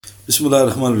Bismillah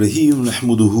ar-Rahman ar-Rahim.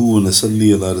 Nahmaduhu wa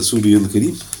nasalli ala Rasulih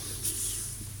al-Kareem.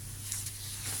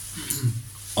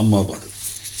 Amma ba'd.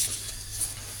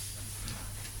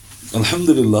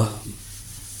 Alhamdulillah.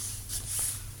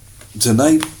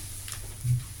 Tonight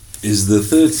is the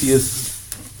 30th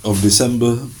of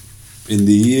December in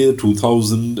the year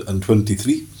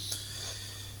 2023.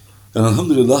 And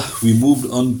Alhamdulillah, we moved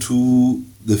on to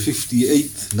the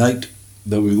 58th night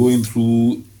that we're going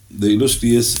through the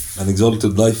illustrious and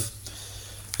exalted life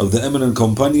of the eminent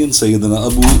companion Sayyidina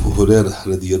Abu Hurayrah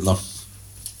radiyallahu.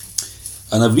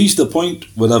 And I've reached the point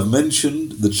where I've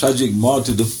mentioned the tragic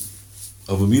martyrdom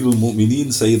of Ameer-Ul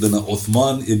Sayyidina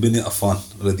Uthman ibn Affan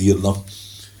radiyallahu.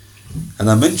 And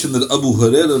I mentioned that Abu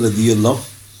Hurayrah radiyallahu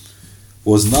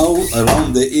was now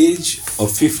around the age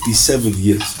of 57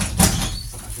 years.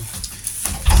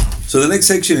 So the next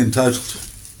section entitled,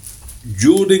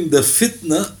 During the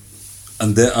Fitnah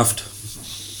and Thereafter.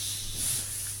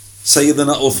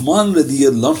 Sayyidina Uthman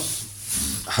radiyallahu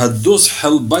had thus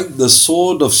held back the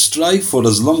sword of strife for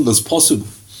as long as possible,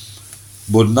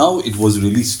 but now it was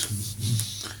released.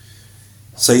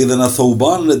 Sayyidina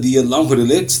Thawban radiyallahu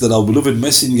relates that our beloved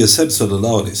Messenger said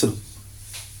sallallahu alayhi wa sallam,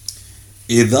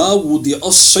 إِذَا وُضِعَ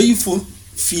السَّيْفُ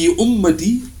فِي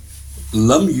أُمَّتِي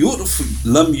لَمْ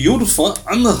يُرْفَ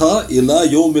عَنْهَا إِلَى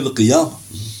يَوْمِ الْقِيَامَةِ.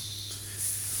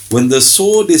 When the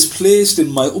sword is placed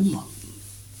in my ummah,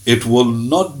 it will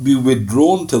not be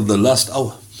withdrawn till the last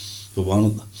hour.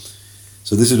 Subhanallah.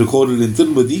 So this is recorded in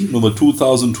Tirmidhi, number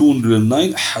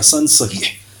 2209, Hasan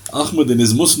Sahih, Ahmad in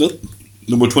his Musnad,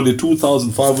 number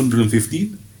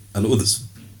 22,515, and others.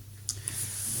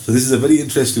 So this is a very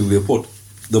interesting report.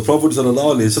 The Prophet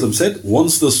ﷺ said,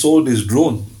 once the sword is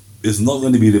drawn, it's not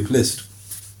going to be replaced.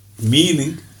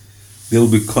 Meaning, there will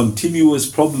be continuous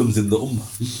problems in the ummah.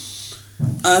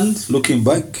 And looking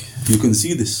back, you can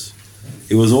see this.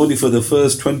 It was only for the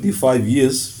first 25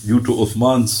 years, due to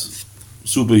Uthman's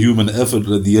superhuman effort,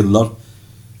 radiyallahu,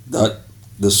 that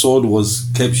the sword was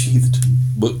kept sheathed.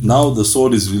 But now the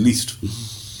sword is released.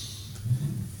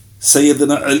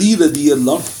 Sayyidina Ali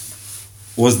radiyallahu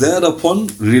was thereupon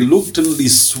reluctantly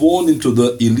sworn into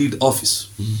the elite office.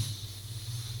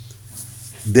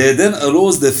 There then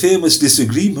arose the famous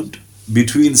disagreement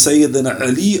between Sayyidina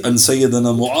Ali and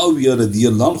Sayyidina Muawiyah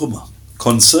radiyallahu anhuma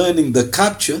concerning the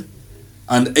capture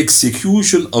and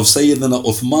execution of Sayyidina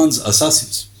Uthman's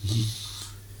assassins.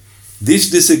 This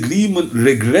disagreement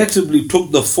regrettably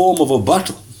took the form of a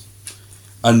battle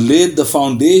and laid the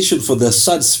foundation for the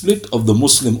sad split of the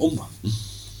Muslim Ummah.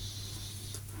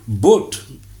 But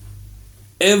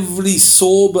every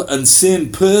sober and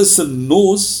sane person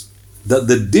knows that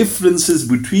the differences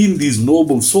between these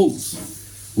noble souls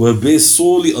were based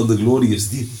solely on the glorious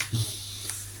deen.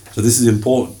 So this is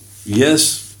important.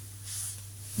 Yes,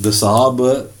 the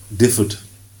Sahaba differed.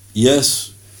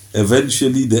 Yes,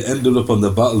 eventually they ended up on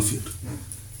the battlefield.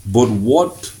 But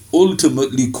what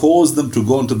ultimately caused them to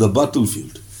go onto the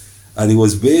battlefield? And it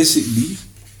was basically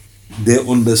their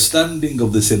understanding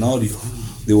of the scenario.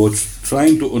 They were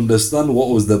trying to understand what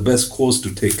was the best course to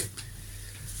take.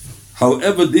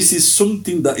 However, this is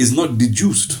something that is not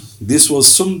deduced. This was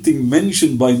something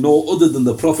mentioned by no other than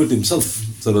the Prophet himself.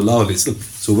 So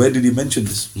where did he mention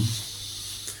this?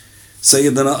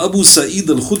 Sayyidina Abu Sa'id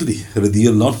al-Khudri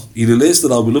radiyallahu anhu, he relates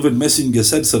that our beloved Messenger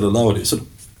said sallallahu alayhi wa sallam,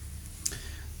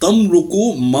 تَمْرُقُ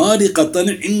مَارِقَةً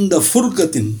عِنْدَ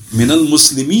فُرْقَةٍ مِنَ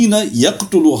الْمُسْلِمِينَ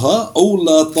يَقْتُلُهَا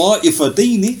أَوْلَى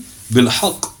طَائِفَتَيْنِ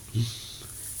بِالْحَقِّ.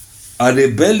 A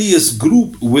rebellious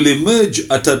group will emerge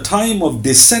at a time of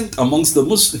dissent amongst the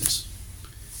Muslims.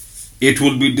 It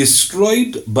will be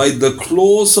destroyed by the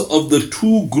closer of the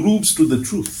two groups to the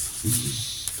truth.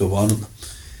 Subhanallah.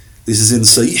 This is in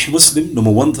Sahih Muslim,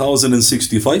 number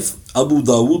 1065, Abu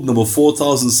Dawood, number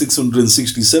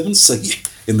 4667, Sahih,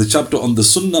 in the chapter on the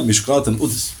Sunnah, Mishkat and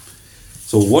others.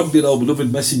 So what did our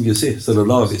beloved Messenger say?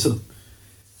 Sallallahu Alaihi Wasallam.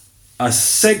 A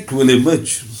sect will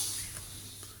emerge.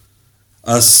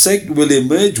 A sect will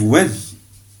emerge when?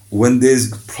 When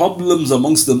there's problems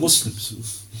amongst the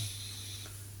Muslims.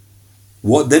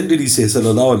 What then did he say?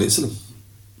 Sallallahu Alaihi Wasallam.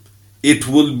 It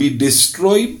will be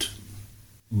destroyed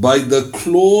by the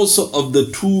closer of the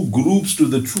two groups to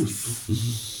the truth.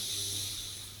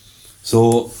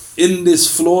 So in this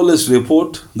flawless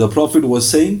report, the Prophet was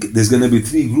saying there's going to be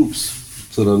three groups.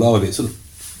 Sallallahu Alaihi Wasallam.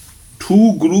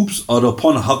 Two groups are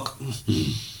upon haqq.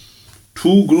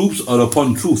 Two groups are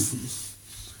upon truth.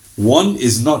 One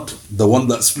is not the one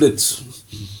that splits.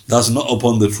 That's not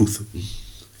upon the truth.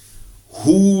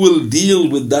 Who will deal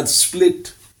with that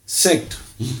split sect?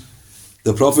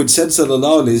 The Prophet said,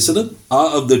 sallallahu alayhi wasallam,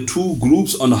 out of the two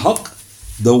groups on haqq,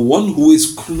 the one who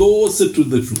is closer to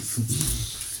the truth.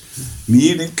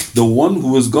 Meaning the one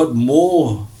who has got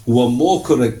more, who are more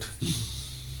correct.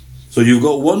 So you've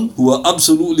got one who are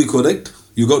absolutely correct,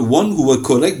 you've got one who are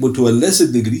correct but to a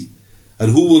lesser degree,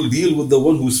 and who will deal with the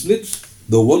one who splits?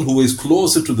 The one who is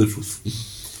closer to the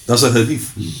truth. That's a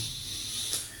hadith.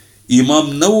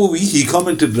 Imam Nawawi, he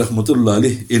commented rahmatullah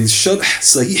alayh in Sharh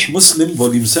Sahih Muslim,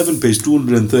 volume 7, page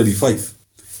 235.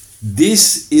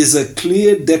 This is a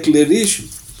clear declaration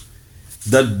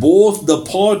that both the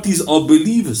parties are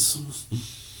believers,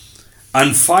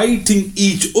 and fighting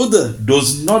each other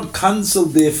does not cancel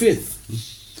their faith.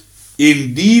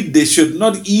 Indeed, they should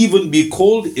not even be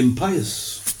called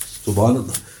impious.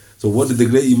 Subhanallah. So what did the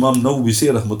great Imam Nawawi say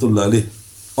rahmatullah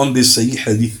alayh on this Sahih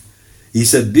hadith? He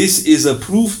said this is a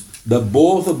proof that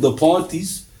both of the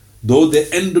parties, though they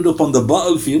ended up on the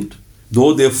battlefield,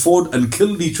 though they fought and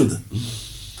killed each other,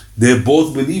 they're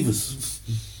both believers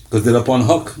because they're upon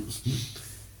haqq.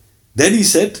 Then he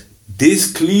said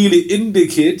this clearly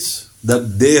indicates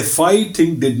that their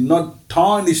fighting did not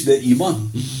tarnish their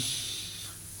iman.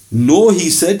 No, he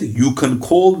said, you can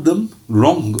call them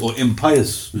wrong or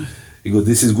impious, because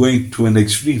this is going to an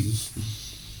extreme.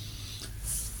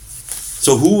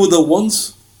 So who were the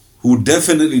ones who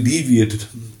definitely deviated?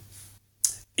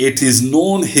 It is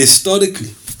known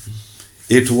historically,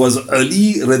 it was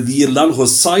Ali radiallahu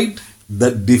anhu's side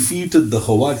that defeated the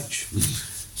Khwarij.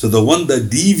 So the one that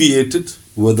deviated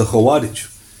were the Khwarij.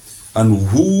 And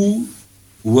who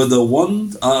were the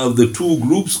ones out of the two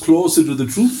groups closer to the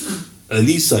truth?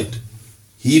 Ali's side.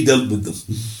 He dealt with them.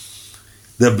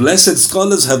 The blessed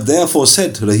scholars have therefore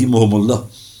said, rahimahumullah,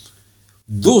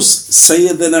 thus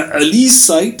Sayyidina Ali's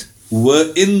side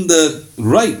were in the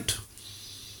right.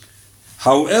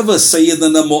 However,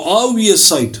 Sayyidina Muawiyah's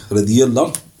side,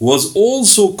 radiyallahu, was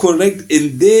also correct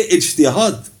in their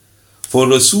ijtihad. For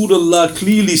Rasulullah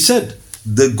clearly said,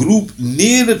 the group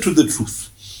nearer to the truth.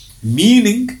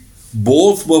 Meaning,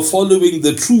 both were following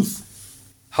the truth.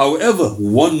 However,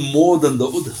 one more than the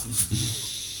other.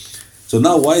 So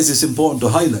now why is this important to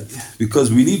highlight?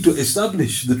 Because we need to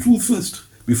establish the truth first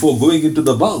before going into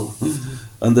the battle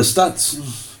and the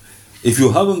stats. If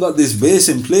you haven't got this base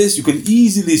in place, you can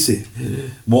easily say,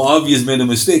 Muawiyah has made a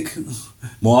mistake.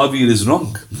 Muawiyah is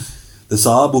wrong. The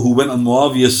Sahaba who went on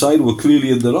Muawiyah's side were clearly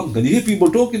in the wrong. And you hear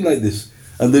people talking like this.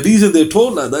 And the reason they're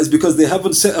told like that is because they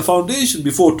haven't set a foundation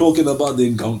before talking about the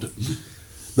encounter.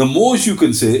 The most you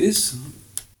can say is,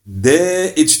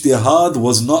 their ijtihad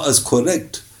was not as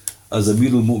correct as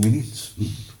Ameer-Ul Momineen's,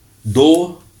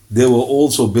 though they were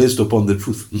also based upon the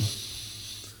truth.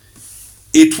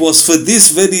 It was for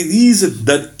this very reason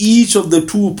that each of the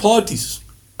two parties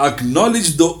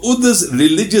acknowledged the other's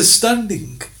religious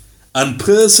standing and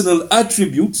personal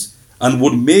attributes and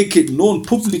would make it known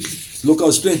publicly. Look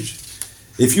how strange.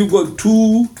 If you've got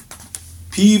two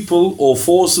people or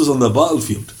forces on the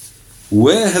battlefield,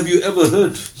 where have you ever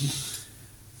heard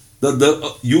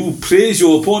that you praise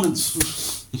your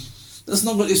opponents? That's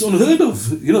not, it's unheard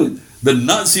of. You know, the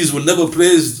Nazis would never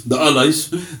praise the Allies.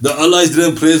 The Allies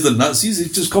didn't praise the Nazis.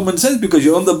 It's just common sense because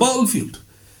you're on the battlefield.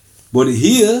 But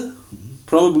here,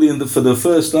 probably for the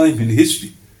first time in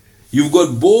history, you've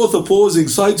got both opposing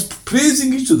sides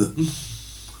praising each other.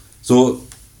 So,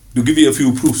 to give you a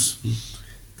few proofs,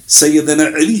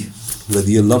 Sayyidina Ali,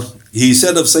 radiyallahu, he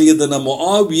said of Sayyidina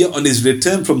Muawiyah on his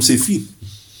return from Siffin,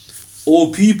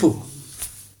 O people,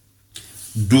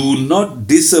 do not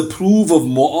disapprove of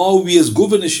Muawiyah's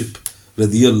governorship,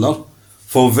 radiyallahu,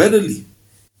 for verily,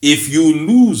 if you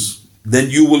lose, then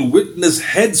you will witness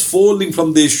heads falling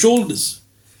from their shoulders,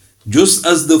 just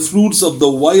as the fruits of the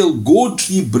wild gourd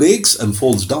tree breaks and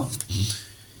falls down.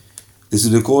 This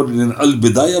is recorded in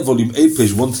Al-Bidayah, volume 8,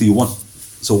 page 131.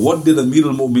 So what did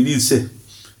Ameer-Ul Momineen say?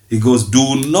 He goes,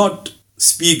 do not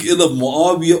speak ill of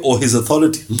Muawiyah or his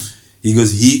authority. He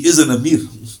goes, he is an Amir.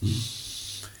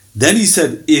 Then he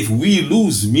said, if we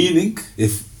lose, meaning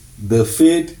if the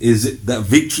fate is that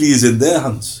victory is in their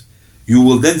hands, you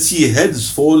will then see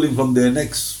heads falling from their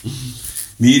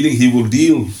necks. Meaning he will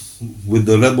deal with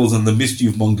the rebels and the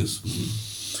mischief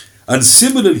mongers. And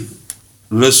similarly,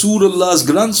 Rasulullah's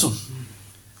grandson,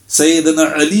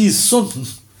 Sayyidina Ali's son,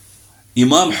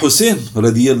 Imam Hussein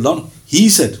radiyallahu anhu, he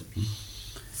said,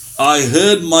 I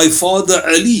heard my father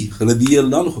Ali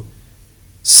radiyallahu anhu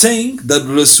saying that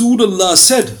Rasulullah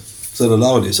said,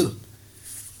 sallallahu alayhi wasallam,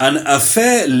 an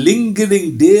affair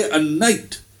lingering day and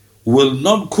night will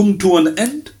not come to an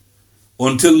end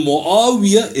until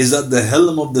Muawiyah is at the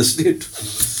helm of the state.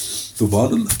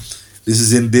 Subhanallah. This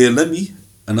is in Daylami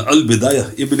and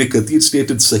Al-Bidayah. Ibn Kathir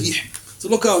stated Sahih. So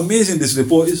look how amazing this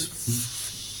report is.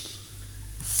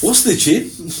 What's the chain?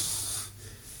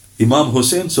 Imam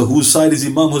Hussein. So whose side is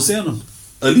Imam Hussein on?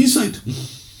 Ali's side.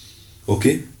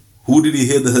 Okay, who did he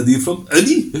hear the hadith from?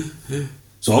 Ali.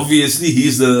 So obviously he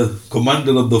is the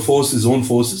commander of the force, his own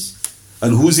forces.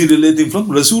 And who's he relating from?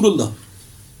 Rasulullah.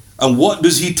 And what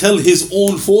does he tell his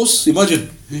own force? Imagine,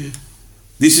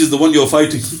 this is the one you're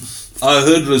fighting. I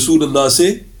heard Rasulullah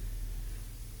say,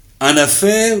 an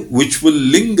affair which will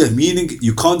linger, meaning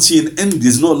you can't see an end,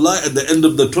 there's no light at the end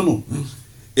of the tunnel.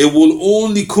 It will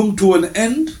only come to an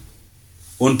end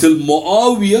until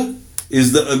Muawiyah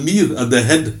is the Amir at the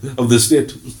head of the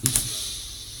state.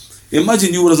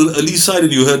 Imagine you were on Ali's side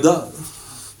and you heard that.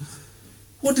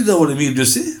 What did our Amir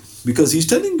just say? Because he's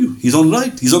telling you, he's on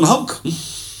right, he's on haqq.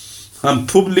 I'm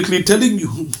publicly telling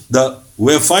you that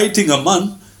we're fighting a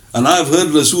man, and I've heard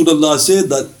Rasulullah say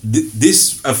that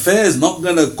this affair is not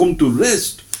going to come to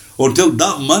rest until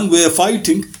that man we're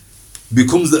fighting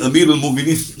becomes the Ameer-Ul.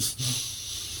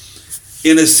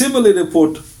 In a similar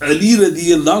report, Ali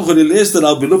radiallahu anhu relates that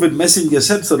our beloved Messenger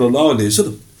said, sallallahu alayhi wa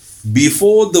sallam,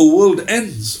 before the world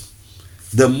ends,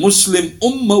 the Muslim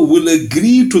Ummah will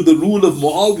agree to the rule of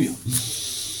Muawiyah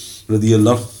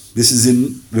radiallahu. This is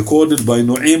recorded by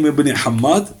Nu'aym ibn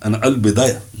Hammad and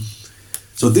Al-Bidayah.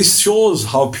 So this shows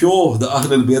how pure the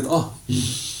Ahlul Bayt are.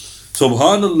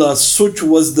 Subhanallah, such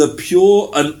was the pure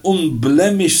and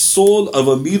unblemished soul of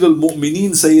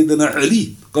Ameer-Ul-Mu'mineen Sayyidina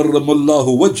Ali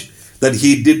Karramallahu Wajh, that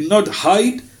he did not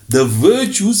hide the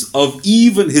virtues of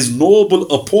even his noble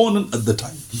opponent at the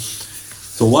time.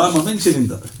 So why am I mentioning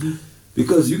that?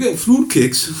 Because you get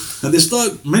fruitcakes and they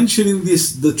start mentioning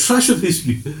the trash of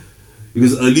history.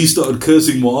 Because Ali started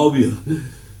cursing Muawiyah.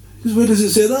 Because where does it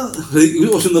say that? He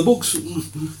was in the books.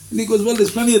 And he goes, well,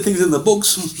 there's plenty of things in the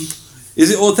books. Is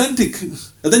it authentic?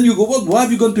 And then you go, well, why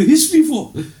have you gone to history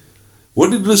for?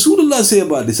 What did Rasulullah say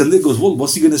about this? And they goes, well,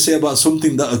 what's he going to say about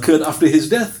something that occurred after his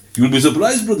death? You'll be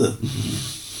surprised, brother.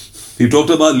 He talked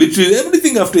about literally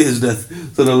everything after his death.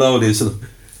 Sallallahu alayhi wa sallam.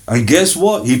 And guess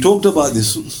what? He talked about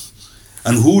this.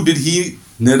 And who did he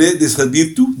narrate this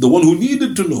hadith to? The one who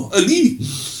needed to know, Ali.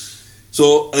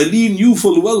 So Ali knew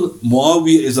full well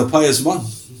Muawiyah is a pious man.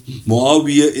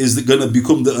 Muawiyah is going to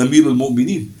become the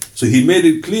Ameer-Ul-Mu'mineen. So he made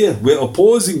it clear, we're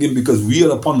opposing him because we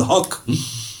are upon the haqq.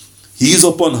 He is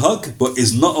upon haqq, but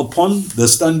is not upon the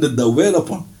standard that we're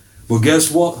upon. But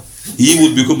guess what? He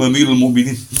will become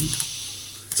Ameer-Ul-Mu'mineen.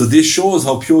 So this shows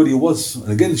how pure he was.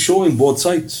 Again, showing both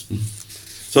sides.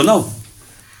 So now,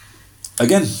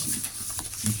 again,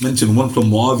 mention one from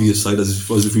Muawiyah's side as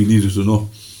if we needed to know.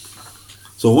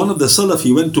 So one of the Salaf,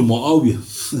 he went to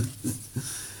Muawiyah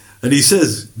and he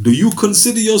says, do you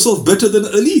consider yourself better than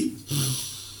Ali?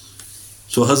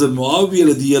 So Hazrat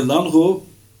Muawiyah radiyallahu anhu,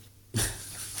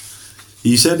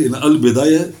 he said in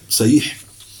Al-Bidayah Sahih,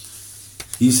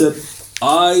 he said,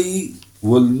 I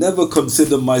will never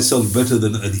consider myself better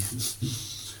than Ali.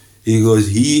 He goes,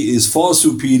 he is far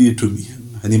superior to me.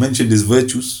 And he mentioned his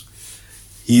virtues.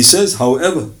 He says,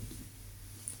 however,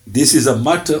 this is a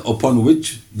matter upon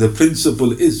which the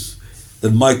principle is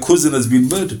that my cousin has been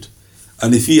murdered.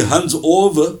 And if he hands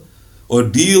over or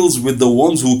deals with the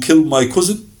ones who killed my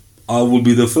cousin, I will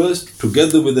be the first,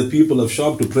 together with the people of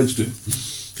Sham, to pledge to him.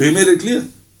 So he made it clear.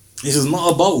 This is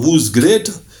not about who's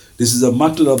greater. This is a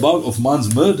matter of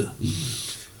man's murder.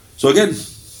 So again,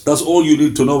 that's all you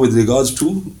need to know with regards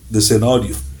to the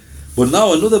scenario. But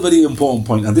now another very important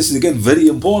point, and this is again very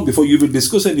important before you even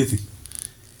discuss anything.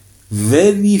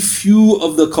 Very few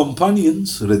of the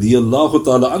companions radiyallahu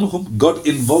ta'ala anhum got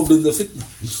involved in the fitna.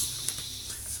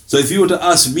 So if you were to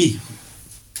ask me,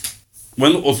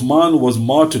 when Uthman was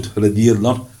martyred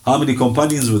radiyallahu, how many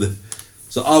companions were there?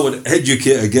 So I would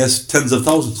educate, I guess, tens of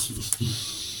thousands.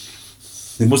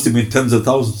 There must have been tens of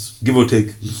thousands, give or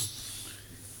take.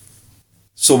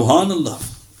 Subhanallah.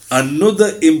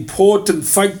 Another important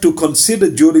fact to consider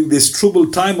during this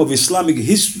troubled time of Islamic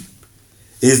history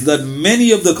is that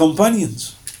many of the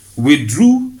companions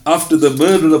withdrew after the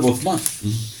murder of Uthman.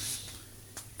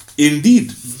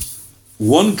 Indeed,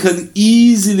 one can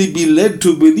easily be led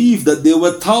to believe that there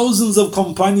were thousands of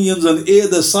companions on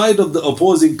either side of the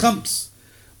opposing camps.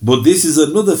 But this is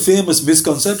another famous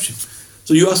misconception.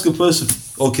 So you ask a person,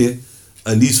 okay,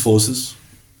 Ali's forces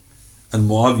and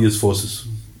Muawiyah's forces.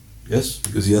 Yes,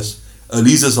 because yes.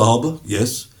 Ali's a Sahaba,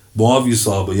 yes. Muawiyah's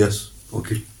Sahaba, yes.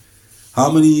 Okay. How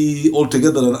many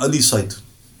altogether on Ali's side?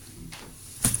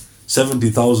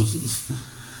 70,000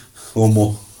 or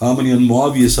more. How many on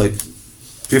Muawiyah's side?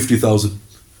 50,000.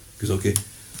 It's okay.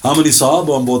 How many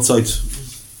Sahaba on both sides?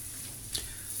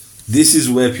 This is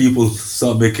where people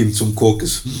start making some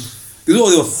caucus. There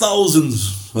were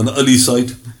thousands on Ali's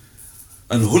side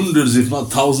and hundreds, if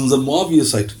not thousands, on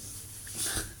Muawiyah's side.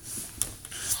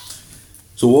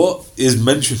 So what is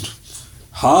mentioned?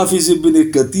 Hafiz ibn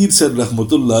Kathir said,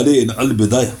 Rahmatullah alayhi, in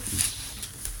Al-Bidayah,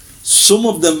 some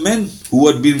of the men who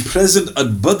had been present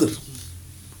at Badr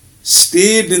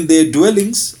stayed in their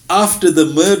dwellings after the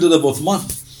murder of Uthman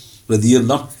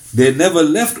radiyallahu. They never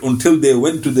left until they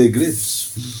went to their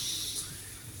graves.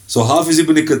 So Hafiz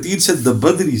ibn Kathir said the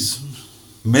Badris,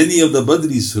 many of the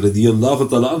Badris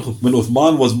radiyallahu ta'ala anhum, when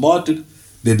Uthman was martyred,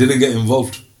 they didn't get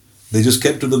involved. They just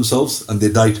kept to themselves and they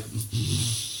died.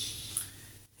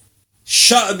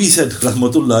 Sha'bi said,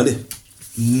 Rahmatullah alayh,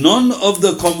 none of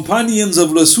the companions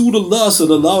of Rasulullah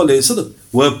sallallahu alayhi wasallam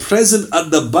were present at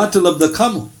the battle of the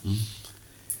Camel,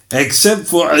 except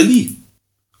for Ali,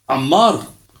 Ammar,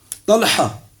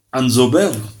 Talha, and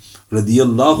Zubair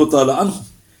radiyallahu ta'ala anhum.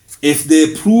 If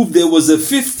they prove there was a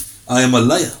fifth, I am a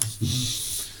liar.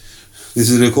 This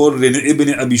is recorded in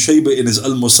Ibn Abi Shaybah in his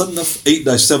Al-Musannaf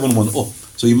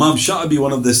 8-710. So Imam Sha'bi,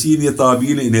 one of the senior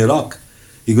tabi'in in Iraq,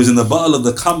 he goes, in the battle of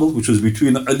the Camel, which was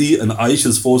between Ali and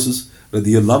Aisha's forces,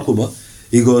 radiyallahu anhu,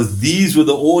 he goes, these were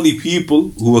the only people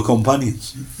who were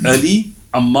companions. Ali,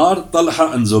 Ammar,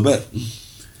 Talha, and Zubair.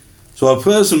 So a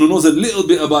person who knows a little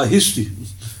bit about history,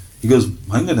 he goes,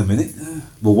 hang on a minute,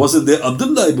 but wasn't there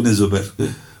Abdullah ibn Zubair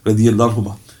radiyallahu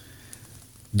anhu?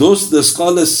 Those the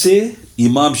scholars say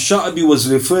Imam Sha'bi was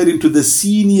referring to the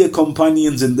senior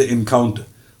companions in the encounter,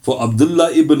 for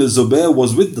Abdullah ibn Zubair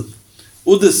was with them.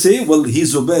 Others say, well,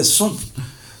 he's Zubair's son,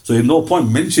 so there's no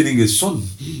point mentioning his son,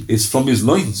 it's from his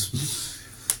loins.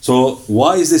 So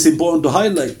why is this important to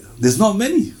highlight? There's not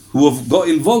many who have got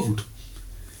involved.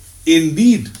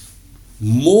 Indeed,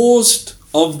 most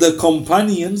of the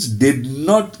companions did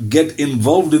not get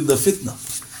involved in the fitna.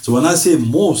 So when I say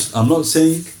most, I'm not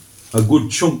saying a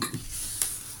good chunk.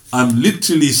 I'm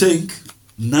literally saying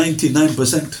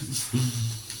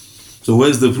 99%. So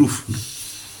where's the proof?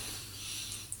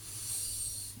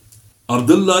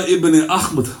 Abdullah ibn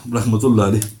Ahmad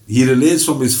rahmatullah alayh, he relates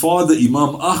from his father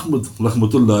Imam Ahmad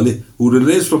rahmatullah alayh, who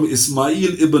relates from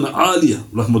Ismail ibn Aliyah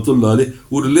rahmatullah alayh,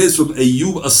 who relates from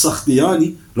Ayyub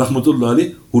as-Sakhtiyani rahmatullah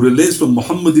alayh, who relates from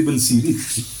Muhammad ibn Sirin.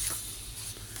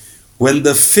 When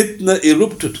the fitna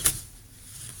erupted,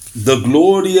 the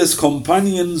glorious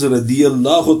companions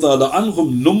radiyallahu ta'ala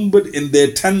anhum numbered in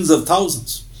their tens of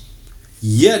thousands.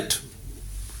 Yet,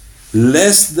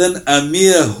 less than a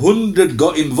mere 100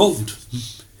 got involved.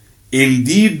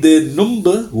 Indeed, their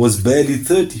number was barely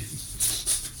 30.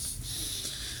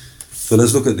 So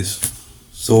let's look at this.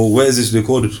 So where is this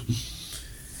recorded?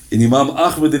 In Imam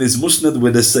Ahmad in his Musnad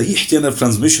with a Sahih chain of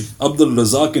transmission, Abdul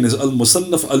Razak in his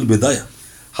Al-Musannaf Al-Bidayah,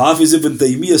 Hafiz ibn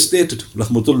Taymiyyah stated,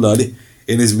 Rahmatullah alayh,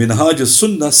 in his Minhaj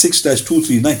al-Sunnah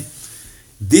 6-239,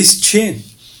 this chain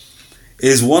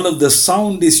is one of the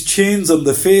soundest chains on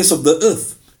the face of the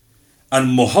earth.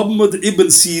 And Muhammad ibn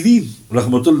Sirin,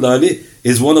 rahmatullah alayh,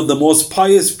 is one of the most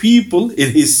pious people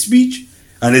in his speech,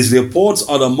 and his reports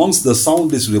are amongst the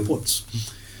soundest reports.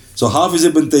 So Hafiz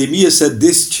ibn Taymiyyah said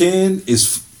this chain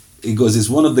is, because it's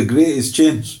one of the greatest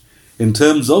chains in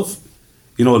terms of,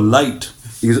 light.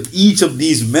 Because each of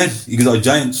these men, are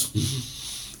giants.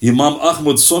 Imam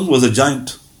Ahmad's son was a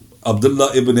giant.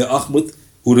 Abdullah ibn Ahmad,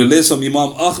 who relates from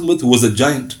Imam Ahmad, who was a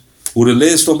giant. Who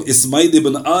relates from Ismail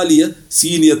ibn Aliyah,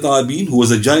 senior tabi'in, who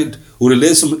was a giant. Who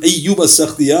relates from Ayyub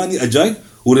as-Sakhtiyani, a giant.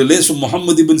 Who relates from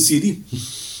Muhammad ibn Sirin.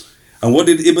 And what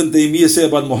did Ibn Taymiyyah say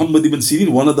about Muhammad ibn Sirin?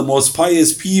 One of the most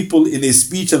pious people in his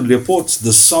speech and reports,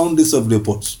 the soundest of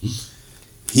reports.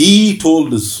 He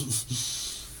told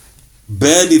us,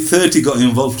 barely 30 got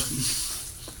involved.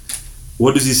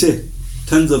 What does he say?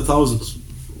 Tens of thousands.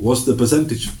 What's the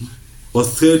percentage?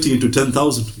 What's 30 into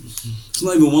 10,000? It's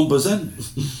not even 1%.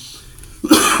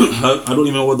 I don't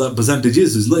even know what that percentage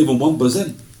is. It's not even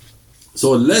 1%.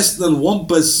 So less than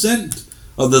 1%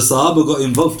 of the Sahaba got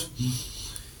involved.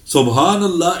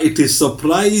 Subhanallah, it is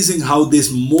surprising how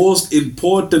this most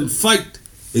important fight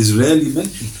is rarely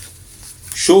mentioned,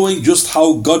 showing just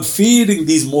how God-fearing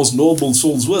these most noble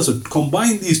souls were. So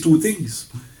combine these two things.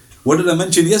 What did I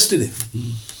mention yesterday?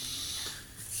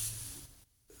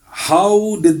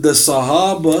 How did the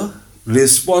Sahaba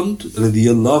respond,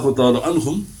 radiyallahu ta'ala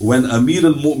anhum, when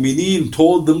Ameer-Ul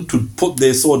told them to put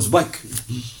their swords back?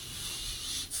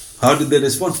 How did they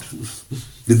respond?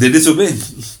 Did they disobey?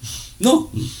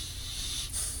 No.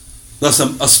 That's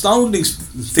an astounding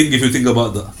thing if you think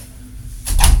about that.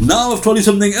 Now I've told you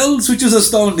something else which is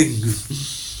astounding.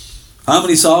 How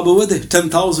many Sahaba were there?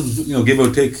 10,000, give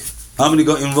or take. How many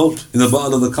got involved in the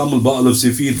Battle of the Camel, Battle of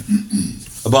Siffin?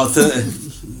 About 30.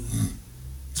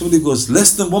 Somebody goes,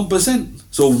 less than 1%.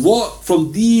 So what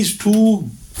from these two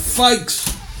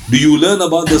fights do you learn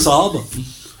about the Sahaba?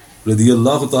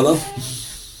 Radiyallahu ta'ala.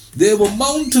 There were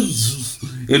mountains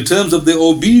in terms of their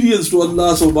obedience to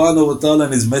Allah subhanahu wa ta'ala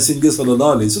and His Messenger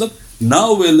sallallahu alayhi wa sallam.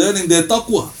 Now we're learning their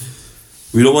taqwa.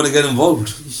 We don't want to get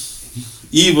involved.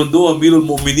 Even though Ameer-Ul,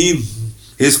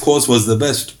 his course was the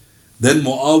best. Then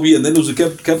Muawiyah, and then it was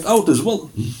kept out as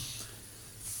well.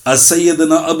 As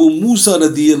Sayyidina Abu Musa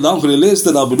radiyallahu anhu relates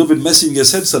that our beloved Messenger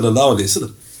said sallallahu alayhi wa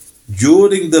sallam,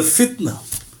 during the fitna,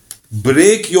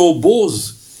 break your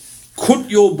bows, cut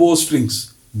your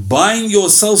bowstrings, bind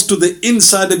yourselves to the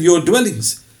inside of your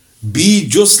dwellings. Be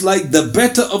just like the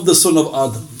better of the son of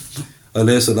Adam.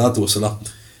 Alayhi salatu wasalam.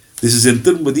 This is in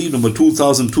Tirmidhi, number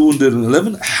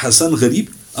 2211, Hasan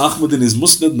Gharib, Ahmad in his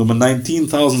Musnad, number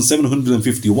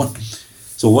 19751.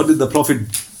 So what did the Prophet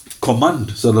command,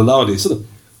 sallallahu alayhi wasallam?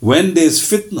 When there's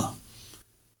fitna,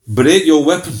 break your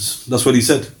weapons. That's what he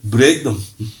said. Break them.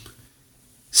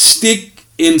 Stick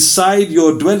inside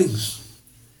your dwellings.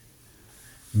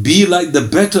 Be like the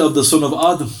better of the son of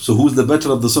Adam. So who's the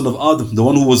better of the son of Adam? The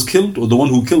one who was killed or the one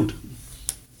who killed?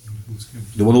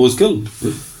 The one who was killed.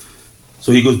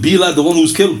 So he goes, be like the one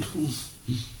who's killed.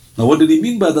 Now what did he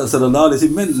mean by that? Sallallahu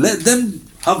alayhi wa sallam, let them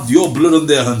have your blood on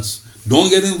their hands. Don't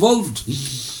get involved.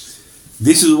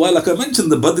 This is why, like I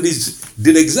mentioned, the Badris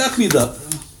did exactly that.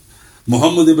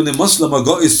 Muhammad ibn Maslama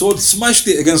got his sword, smashed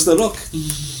it against the rock.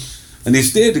 And he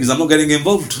stayed because I'm not getting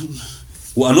involved.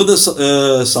 Well, another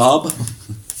Sahaba,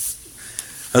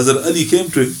 Hazrat Ali came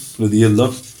to him,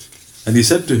 and he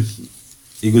said to him,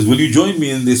 he goes, will you join me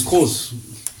in this cause?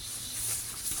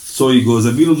 So he goes,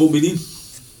 Ameer-Ul,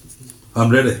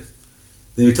 I'm ready.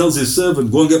 Then he tells his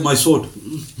servant, go and get my sword.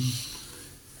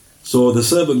 So the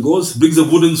servant goes, brings a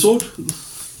wooden sword.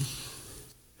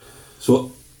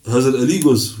 So Hazrat Ali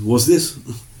goes, what's this?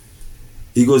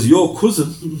 He goes, your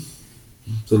cousin,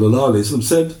 sallallahu alayhi wasallam,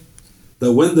 said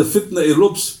that when the fitna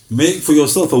erupts, make for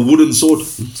yourself a wooden sword.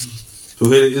 So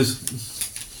here it is.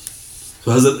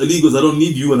 So Hazrat Ali goes, I don't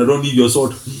need you and I don't need your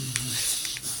sword.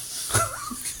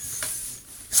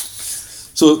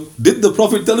 So did the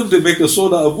Prophet tell him to make a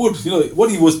sword out of wood? You know, what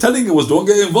he was telling him was don't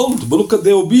get involved. But look at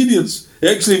their obedience. He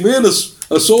actually made us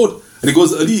a sword. And he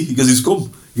goes, Ali, he goes, he's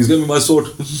come. He's giving me my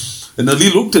sword. And Ali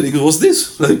looked at it, he goes, what's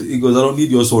this? Right? He goes, I don't need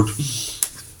your sword.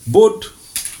 But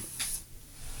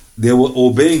they were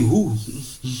obeying who?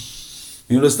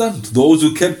 You understand? Those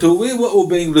who kept away were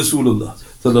obeying Rasulullah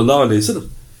sallallahu alayhi wa sallam.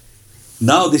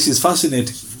 Now this is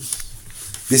fascinating.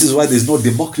 This is why there's no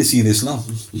democracy in Islam.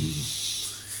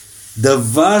 The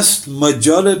vast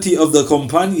majority of the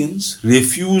companions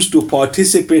refused to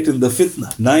participate in the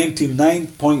fitna.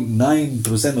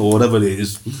 99.9% or whatever it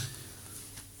is.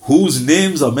 Whose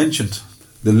names are mentioned?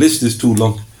 The list is too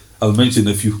long. I'll mention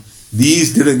a few.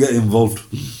 These didn't get involved.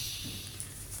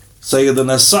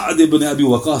 Sayyidina Sa'd ibn Abi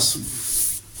Waqas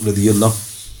radiyallahu.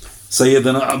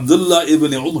 Sayyidina Abdullah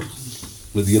ibn Umar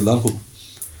radiyallahu.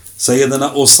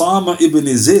 Sayyidina Osama ibn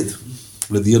Zayd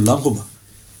radiyallahu.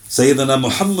 Sayyidina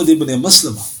Muhammad ibn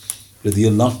Maslama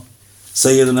radiyallahu.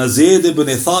 Sayyidina Zayd ibn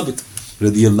Thabit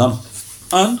radiyallahu.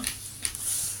 And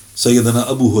Sayyidina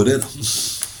Abu Hurayrah.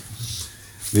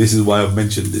 This is why I've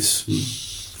mentioned this.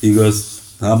 He goes,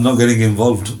 I'm not getting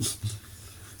involved.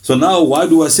 So now why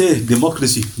do I say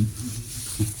democracy?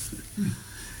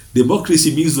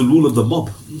 Democracy means the rule of the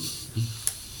mob.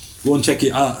 Go and check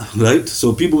it out, right?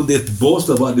 So people, when they boast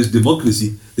about this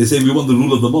democracy, they say we want the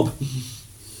rule of the mob.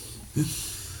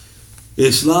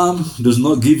 Islam does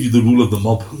not give you the rule of the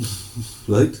mob,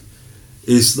 right?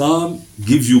 Islam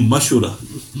gives you mashura.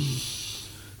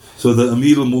 So the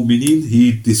Ameer-Ul,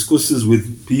 he discusses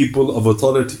with people of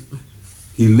authority.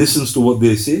 He listens to what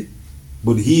they say,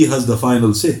 but he has the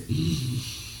final say.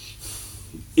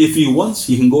 If he wants,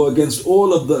 he can go against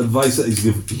all of the advice that is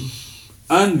given.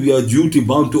 And we are duty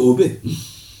bound to obey.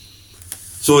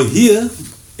 So here,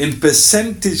 in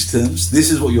percentage terms,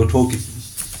 this is what you're talking.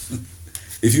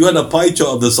 If you had a pie chart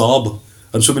of the Sahaba,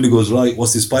 and somebody goes, right,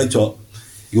 what's this pie chart?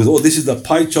 He goes, oh, this is the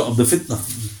pie chart of the fitna.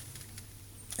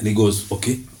 And he goes,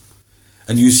 okay.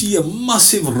 And you see a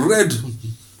massive red,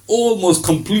 almost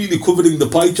completely covering the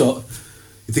pie chart.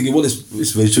 You're thinking, well,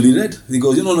 it's virtually red. And he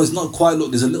goes, no, it's not quite. Look,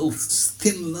 there's a little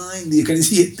thin line there. Can you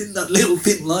see it? That little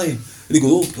thin line. And he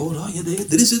goes, oh, yeah, there is.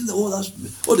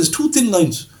 There's two thin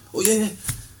lines. Oh, yeah.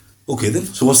 Okay, then.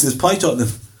 So what's this pie chart then?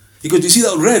 He goes, do you see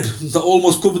that red that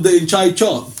almost covered the entire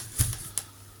chart?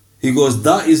 He goes,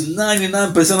 that is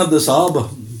 99% of the Sahaba.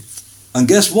 And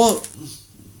guess what?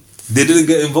 They didn't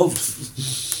get involved.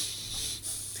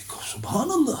 He goes,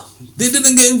 subhanallah. They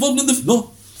didn't get involved in the...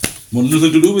 No.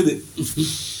 Nothing to do with it.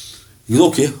 He goes,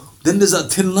 okay. Then there's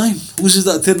that thin line. Whose is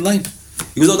that thin line?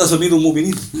 He goes, oh, that's Ameer-Ul,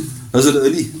 Hazrat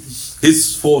Ali.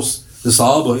 His force, the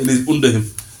Sahaba under him,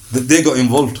 they got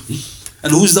involved.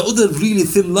 And who's the other really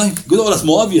thin line? Oh, that's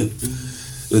Muawiyah.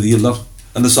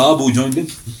 And the Sahaba who joined him.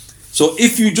 So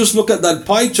if you just look at that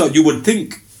pie chart, you would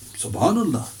think,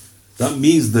 subhanallah, that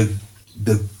means the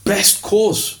best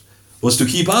course was to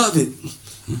keep out of it.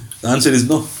 The answer is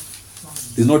no.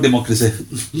 There's no democracy.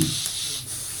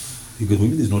 He goes, what do you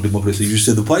mean there's no democracy? You just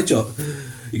said the pie chart.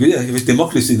 He goes, yeah, if it's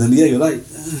democracy, then yeah, you're right.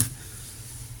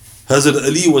 Hazrat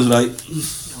Ali was right.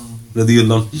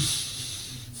 Radiyallahu.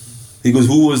 He goes,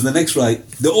 who was the next right?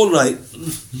 They're all right.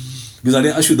 He goes, I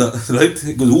didn't ask you that, right?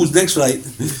 He goes, who's next right?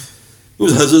 He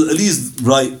goes, Hazrat Ali's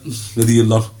right.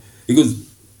 Radiyallahu. He goes,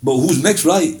 but who's next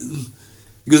right?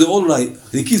 He goes, they're all right.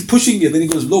 He keeps pushing it. Then he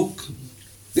goes, look,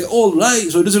 they're all right.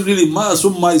 So it doesn't really matter.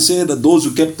 Some might say that those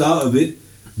who kept out of it,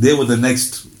 they were the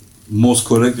next most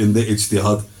correct in their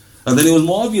ijtihad. And then it was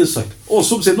Muawiyah's side. Oh,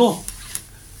 some say no.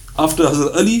 After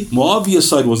Hazrat Ali, Muawiyah's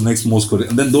side was next most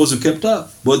correct. And then those who kept out.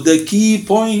 But the key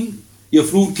point, your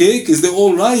fruit cake, is they're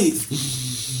all right.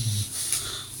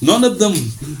 None of them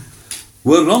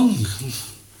were wrong.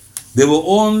 They were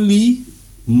only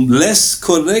less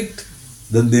correct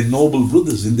than their noble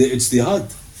brothers in their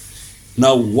ijtihad.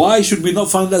 Now, why should we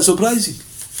not find that surprising?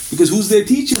 Because who's their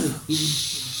teacher?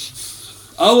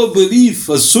 Our belief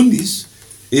as Sunnis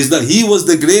is that he was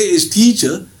the greatest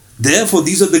teacher, therefore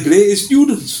these are the greatest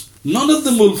students. None of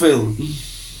them will fail.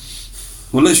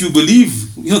 Unless you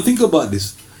believe, think about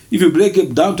this. If you break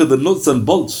it down to the nuts and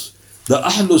bolts, the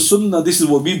Ahlul Sunnah, this is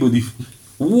what we believe.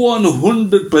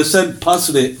 100% pass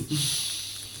rate.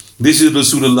 This is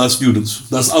Rasulullah's students.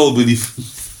 That's our belief.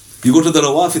 You go to the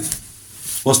Rawafid.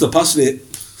 What's the pass rate?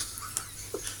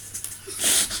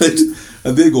 Right?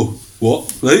 And they go,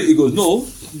 what? Right? He goes, no,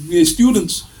 we're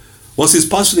students. What's his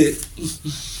pass rate?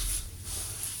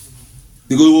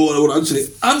 They go, oh, I want to answer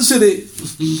it. Answer it.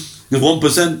 He's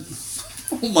 1%.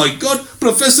 Oh my God,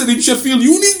 Professor in Sheffield,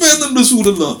 you need better than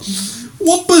Rasulullah.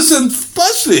 1%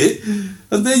 pass rate.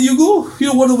 And then you go, and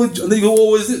then you go,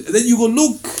 oh, is it? And then you go,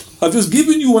 look, I've just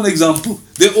given you one example.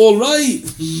 They're all right.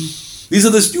 These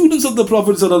are the students of the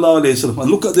Prophet ﷺ. And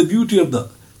look at the beauty of that.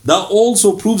 That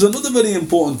also proves another very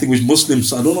important thing which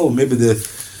Muslims, I don't know, maybe so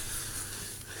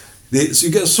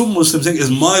you get some Muslims saying, it's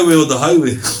my way or the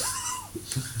highway.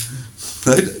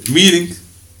 Right? Meaning,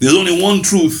 there's only one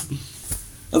truth.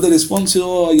 And the response is,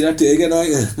 oh, you have to get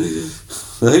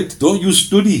right? Don't you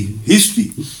study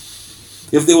history?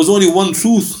 If there was only one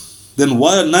truth, then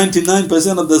why are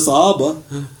 99% of the Sahaba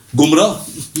Gumrah?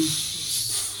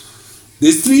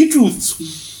 There's three truths.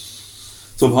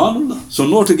 Subhanallah. So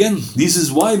note again, this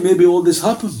is why maybe all this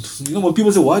happened. When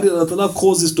people say, why did Allah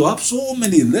cause this to happen? So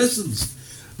many lessons.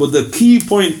 But the key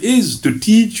point is to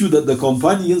teach you that the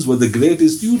companions were the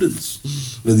greatest students.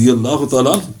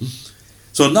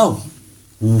 So now,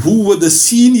 who were the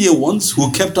senior ones who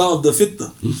kept out of the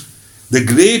fitna? The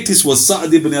greatest was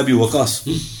Sa'd ibn Abi Waqqas,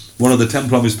 one of the 10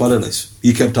 promised paradise.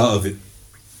 He kept out of it.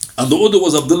 And the other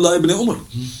was Abdullah ibn Umar,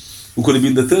 who could have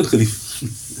been the third Khalif.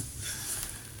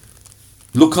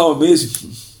 Look how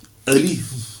amazing. Ali,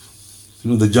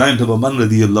 the giant of Aman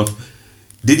radiyallahu.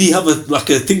 Did he have a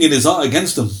thing in his heart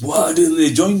against them? Why didn't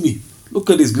they join me?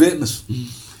 Look at his greatness.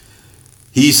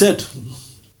 He said,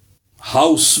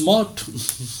 how smart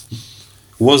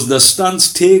was the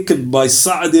stance taken by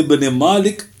Sa'd ibn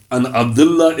Malik and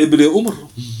Abdullah ibn Umar.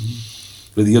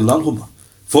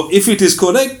 For if it is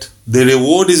correct, the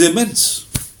reward is immense.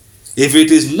 If it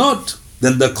is not,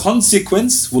 then the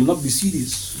consequence will not be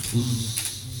serious.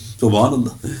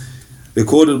 Subhanallah.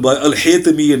 Recorded by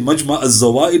Al-Haythami in Majma'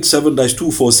 al-Zawaid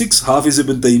 7-246, Hafiz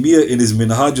ibn Taymiyyah in his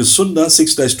Minhaj al-Sunnah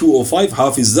 6-205,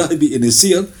 Hafiz Zahabi in his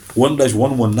Siyar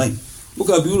 1-119. Look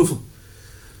how beautiful.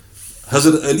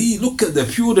 Hazrat Ali, look at the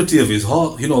purity of his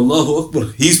heart. Allahu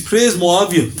Akbar. He's praised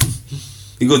Muawiyah.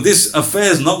 He goes, this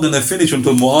affair is not going to finish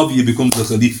until Muawiyah becomes the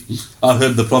Khalif. I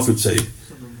heard the Prophet say.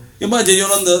 Imagine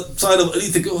you're on the side of Ali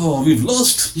thinking, oh, we've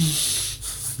lost.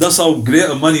 That's how great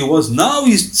a man he was. Now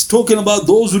he's talking about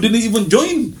those who didn't even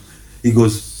join. He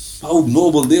goes, how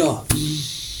noble they are.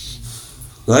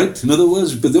 Right? In other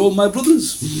words, but they're all my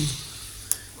brothers.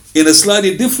 In a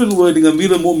slightly different wording,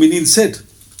 Ameer-Ul said,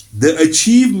 the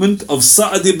achievement of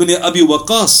Sa'd ibn Abi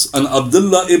Waqqas and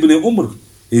Abdullah ibn Umar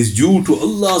is due to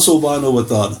Allah subhanahu wa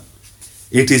ta'ala.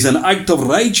 It is an act of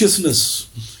righteousness.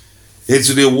 Its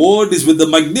reward is with the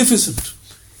magnificent.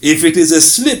 If it is a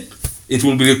slip, it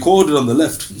will be recorded on the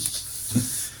left.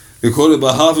 Recorded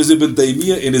by Hafiz ibn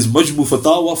Taymiyyah in his Majmu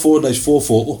Fatawa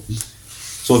 4-440.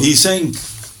 So he's saying,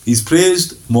 he's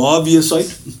praised Muawiyah's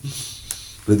side,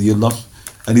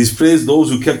 and he's praised those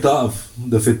who kept out of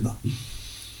the fitna.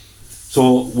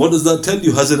 So what does that tell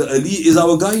you? Hazrat Ali is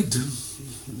our guide.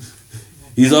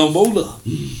 He's our Mawla.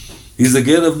 He's the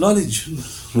getter of knowledge.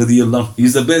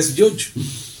 He's the best judge.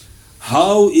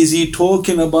 How is he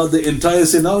talking about the entire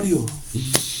scenario?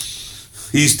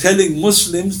 He's telling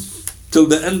Muslims till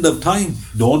the end of time,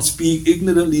 don't speak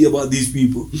ignorantly about these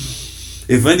people.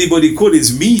 If anybody could,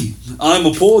 it's me. I'm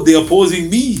they're opposing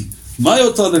me, my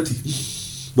authority.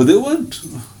 But they weren't.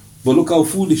 But look how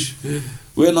foolish.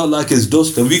 We're not like his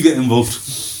dust and we get involved.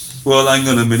 Well, hang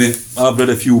on a minute. I've read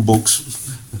a few books.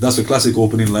 That's a classic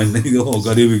opening line. Then you go, oh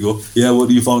God, here we go. Yeah, what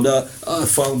do you found out? I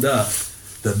found out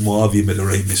that Muawiyah made a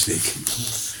right mistake.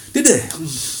 Did they?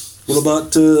 What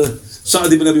about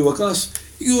Sa'd ibn Abi Waqqas?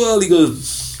 Well, he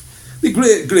goes, the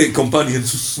great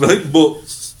companions, right? But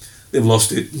they've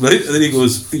lost it, right? And then he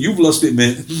goes, you've lost it,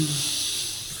 mate.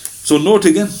 So note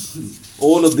again,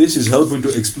 all of this is helping to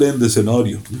explain the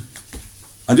scenario.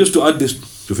 And just to add this,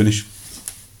 to finish,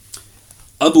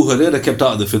 Abu Hurayrah kept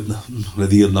out of the fitna,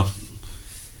 radiyallahu.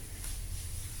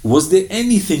 Was there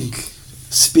anything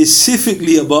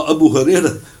specifically about Abu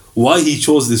Hurayrah why he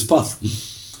chose this path?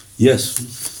 Yes.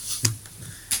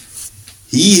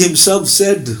 He himself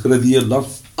said, radiyallahu,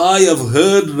 I have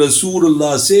heard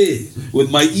Rasulullah say with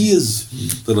my ears,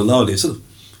 sallallahu alayhi wasallam,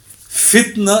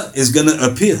 fitna is going to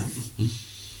appear,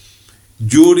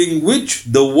 during which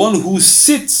the one who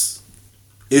sits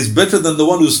is better than the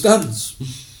one who stands.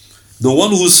 The one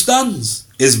who stands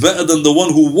is better than the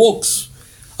one who walks.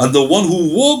 And the one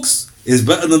who walks is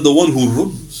better than the one who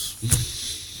runs.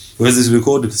 Where is this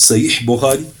recorded? Sahih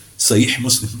Bukhari, Sahih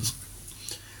Muslim.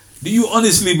 Do you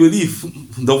honestly believe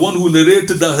the one who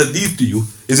narrated that hadith to you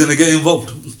is going to get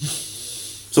involved?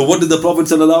 So what did the Prophet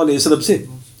ﷺ say?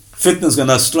 Fitna is going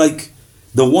to strike.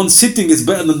 The one sitting is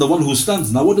better than the one who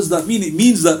stands. Now what does that mean? It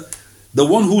means that the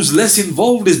one who's less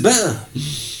involved is better.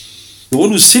 The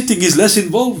one who's sitting is less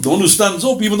involved. The one who stands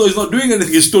up, even though he's not doing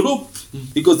anything, he stood up.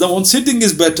 Because the one sitting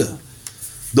is better.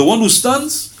 The one who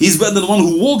stands, he's better than the one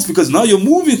who walks because now you're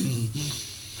moving.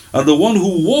 And the one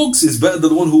who walks is better than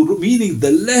the one who, meaning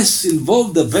the less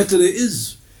involved, the better it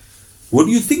is. What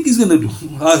do you think he's going to do?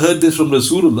 I heard this from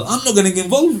Rasulullah. I'm not going to get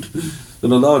involved.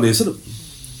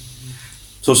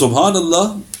 So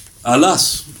subhanallah,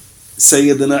 alas,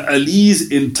 Sayyidina Ali's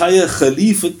entire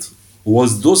Khalifat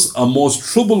was thus a most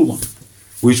troubled one,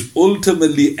 which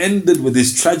ultimately ended with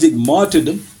his tragic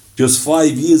martyrdom just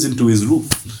 5 years into his rule.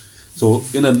 So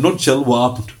in a nutshell, what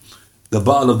happened? The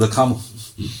Battle of the Camel.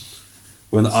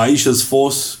 When Aisha's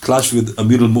force clashed with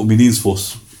Ameer-Ul-Momineen's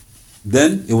force.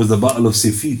 Then it was the Battle of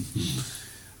Siffin.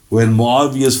 When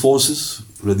Muawiyah's forces,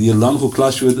 radiyallahu anhu,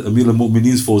 clashed with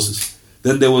Ameer-Ul-Momineen's forces.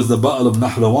 Then there was the Battle of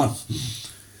Nahrawan.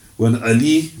 When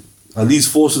Ali's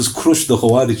forces crushed the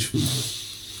Khwarij.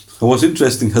 And what's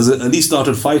interesting, Hazrat Ali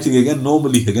started fighting again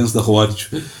normally against the Khwarij.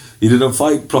 He didn't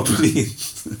fight properly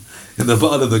in the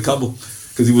Battle of the Camel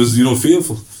because he was,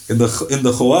 fearful. In the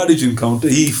Khawarij encounter,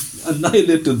 he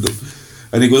annihilated them.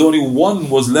 And he goes, only one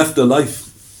was left alive.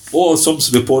 Or some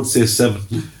reports say 7.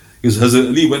 Because Hazrat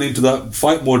Ali went into that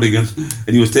fight mode again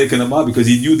and he was taken out because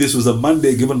he knew this was a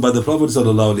mandate given by the Prophet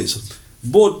ﷺ.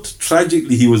 But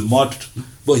tragically he was martyred.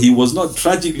 But he was not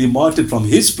tragically martyred from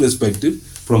his perspective,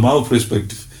 from our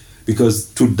perspective. Because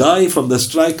to die from the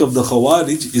strike of the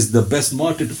Khawarij is the best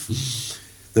martyrdom.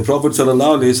 The Prophet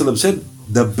ﷺ said,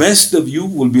 the best of you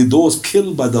will be those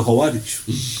killed by the Khawarij.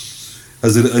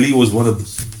 Hazrat Ali was one of them.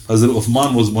 Hazrat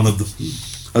Uthman was one of them.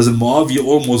 Hazrat Muawiyah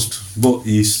almost, but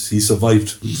he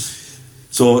survived.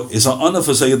 So it's an honor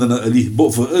for Sayyidina Ali.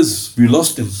 But for us, we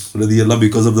lost him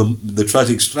because of the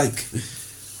tragic strike.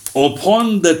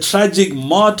 Upon the tragic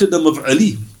martyrdom of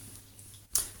Ali,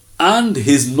 and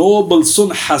his noble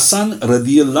son Hassan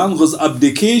radiyallahu anhu's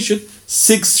abdication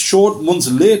 6 short months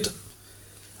later,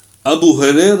 Abu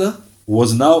Hurayrah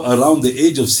was now around the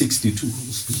age of 62.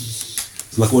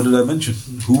 Like what did I mention?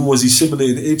 Who was he similar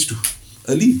in age to?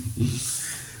 Ali.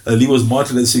 Ali was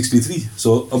martyred at 63.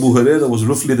 So Abu Hurayrah was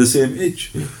roughly the same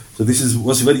age. So this is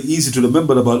what's very easy to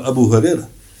remember about Abu Hurayrah.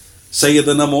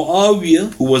 Sayyidina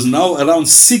Muawiyah, who was now around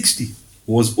 60,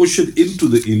 was ushered into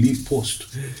the elite post.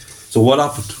 So what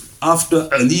happened? After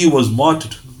Ali was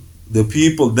martyred, the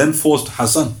people then forced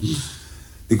Hassan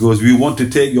because we want to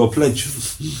take your pledge.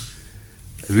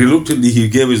 Reluctantly, he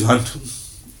gave his hand.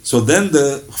 So then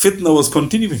the fitna was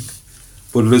continuing.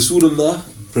 But Rasulullah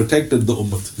protected the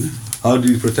ummah. How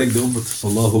did he protect the ummah?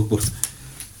 Allahu Akbar.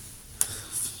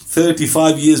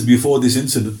 35 years before this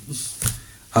incident,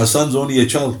 Hassan's only a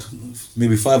child,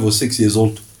 maybe 5 or 6 years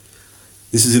old.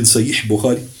 This is in Sahih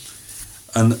Bukhari.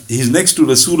 And he's next to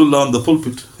Rasulullah on the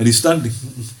pulpit and he's standing.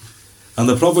 And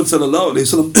the Prophet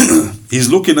ﷺ, he's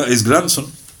looking at his grandson,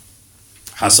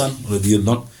 Hassan,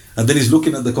 and then he's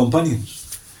looking at the companions.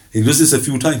 He does this a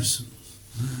few times.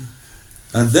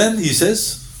 And then he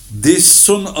says, this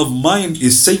son of mine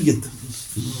is Sayyid.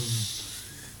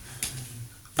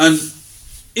 And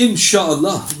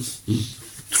inshallah,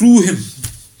 through him,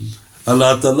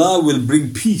 Allah Ta'ala will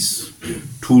bring peace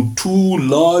to two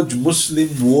large Muslim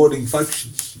warring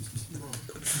factions.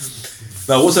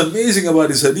 Now what's amazing about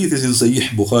this hadith is in Sahih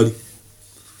Bukhari.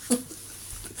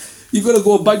 You've got to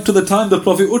go back to the time the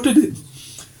Prophet uttered it.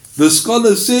 The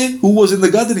scholars say, who was in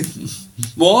the gathering?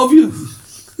 Muawiyah.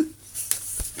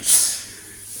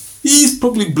 He's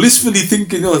probably blissfully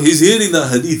thinking, he's hearing that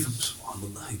hadith.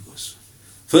 SubhanAllah, he goes.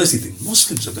 First he thinks,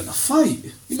 Muslims are going to fight.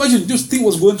 Imagine, just think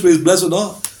what's going through his blessed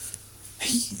heart.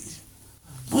 Hey,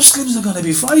 Muslims are going to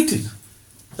be fighting.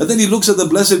 And then he looks at the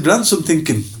blessed grandson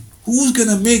thinking, who's going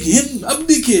to make him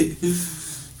abdicate?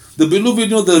 The beloved,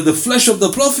 the flesh of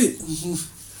the Prophet.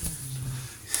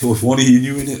 If only he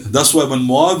knew it. That's why when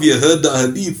Muawiyah heard that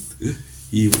hadith,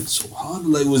 he went,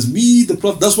 SubhanAllah, it was me, the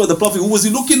Prophet. That's why the Prophet, who was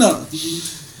he looking at?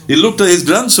 He looked at his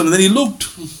grandson and then he looked.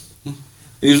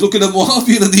 He was looking at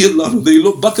Muawiyah radiallahu anhu. Then he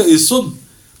looked back at his son.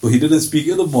 But he didn't speak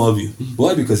ill of Muawiyah.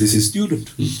 Why? Because he's his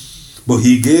student. But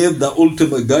he gave the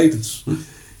ultimate guidance.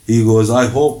 He goes, I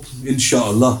hope,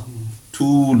 inshallah,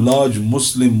 two large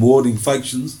Muslim warring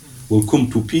factions will come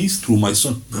to peace through my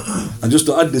son. And just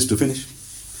to add this to finish.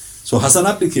 So Hassan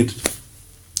abdicated.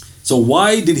 So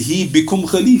why did he become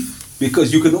Khalif?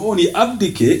 Because you can only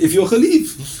abdicate if you're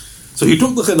Khalif. So he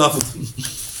took the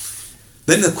Khilafat.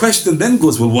 Then the question then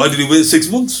goes, well, why did he wait 6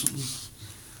 months?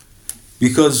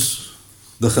 Because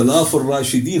the Khilafah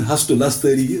al-Rashideen has to last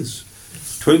 30 years.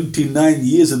 29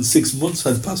 years and 6 months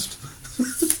had passed.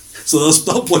 So the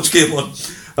stopwatch came on.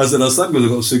 I said, Hassan goes, I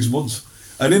got 6 months.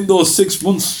 And in those 6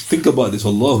 months, think about this,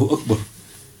 Allahu Akbar.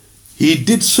 He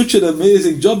did such an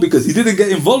amazing job because he didn't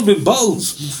get involved in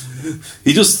battles.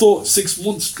 He just thought 6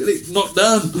 months, get it knocked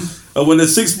down. And when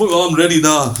it's 6 months, I'm ready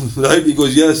now. Right? He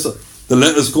goes, yes, the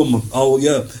letters come. Oh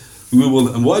yeah, we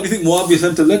will. And why do you think Muawiyah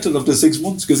sent a letter after 6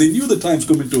 months? Because he knew the time's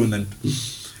coming to an end.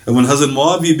 And when Hazrat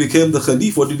Muawiyah became the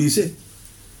Khalif, what did he say?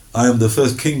 I am the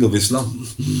first king of Islam.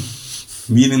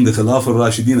 Meaning the Khilafah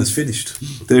al-Rashideen has finished.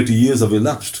 30 years have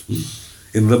elapsed.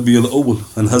 In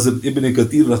Rabi'ul-Awwal. And Hazrat Ibn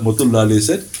Kathir rahmatullah alayhi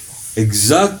said,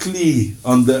 exactly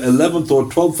on the 11th or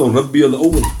 12th of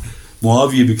Rabi'ul-Awwal,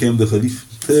 Muawiyah became the Khalif.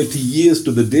 30 years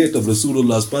to the date of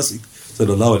Rasulullah's passing.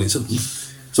 Sallallahu alayhi wa sallam.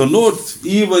 So note,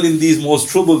 even in these most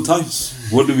troubled times,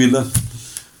 what do we learn?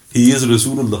 He is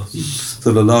Rasulullah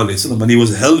Sallallahu alayhi wa sallam. And he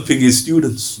was helping his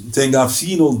students, saying, I've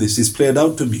seen all this, it's played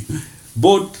out to me.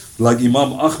 But, like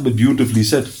Imam Ahmad beautifully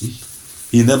said,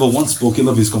 he never once spoke ill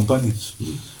of his companions.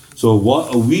 So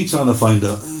what are we trying to find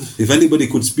out? If anybody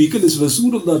could speak it, it's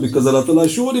Rasulullah, because Allah Ta'ala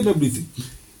showed him everything.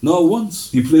 Not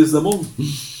once, he praised them all.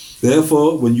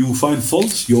 Therefore, when you find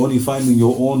faults, you're only finding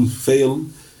your own frail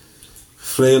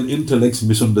intellect's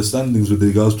misunderstandings with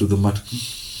regards to the matter.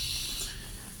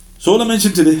 So all I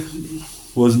mentioned today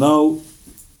was now,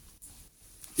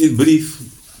 in brief,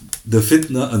 the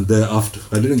fitna and thereafter.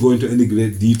 I didn't go into any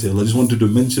great detail. I just wanted to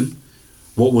mention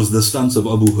what was the stance of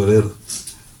Abu Hurayrah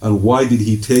and why did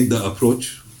he take that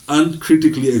approach, and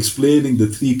critically explaining the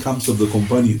three camps of the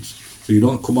companions. So you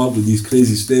don't come out with these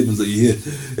crazy statements that you hear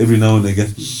every now and again.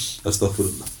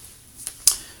 Astaghfirullah.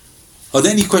 Are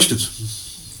there any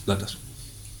questions? Let us.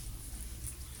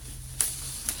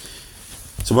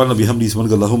 سبحان الله بحمده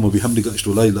سبحانك اللهم وبحمدك أشهد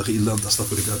أن لا إله إلا أنت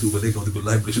أستغفرك وأتوب إليك وأعوذ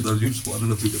بالله من الشيطان الرجيم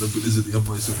سبحان ربك رب العزة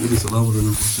عما يصفون سلام على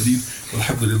المرسلين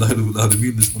والحمد لله رب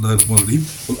العالمين بسم الله الرحمن الرحيم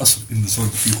والأصل إن الإنسان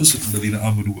في خسر الذين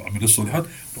آمنوا وعملوا الصالحات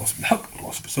وأصبحوا بالحق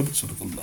وأصبحوا بالصبر صدق الله.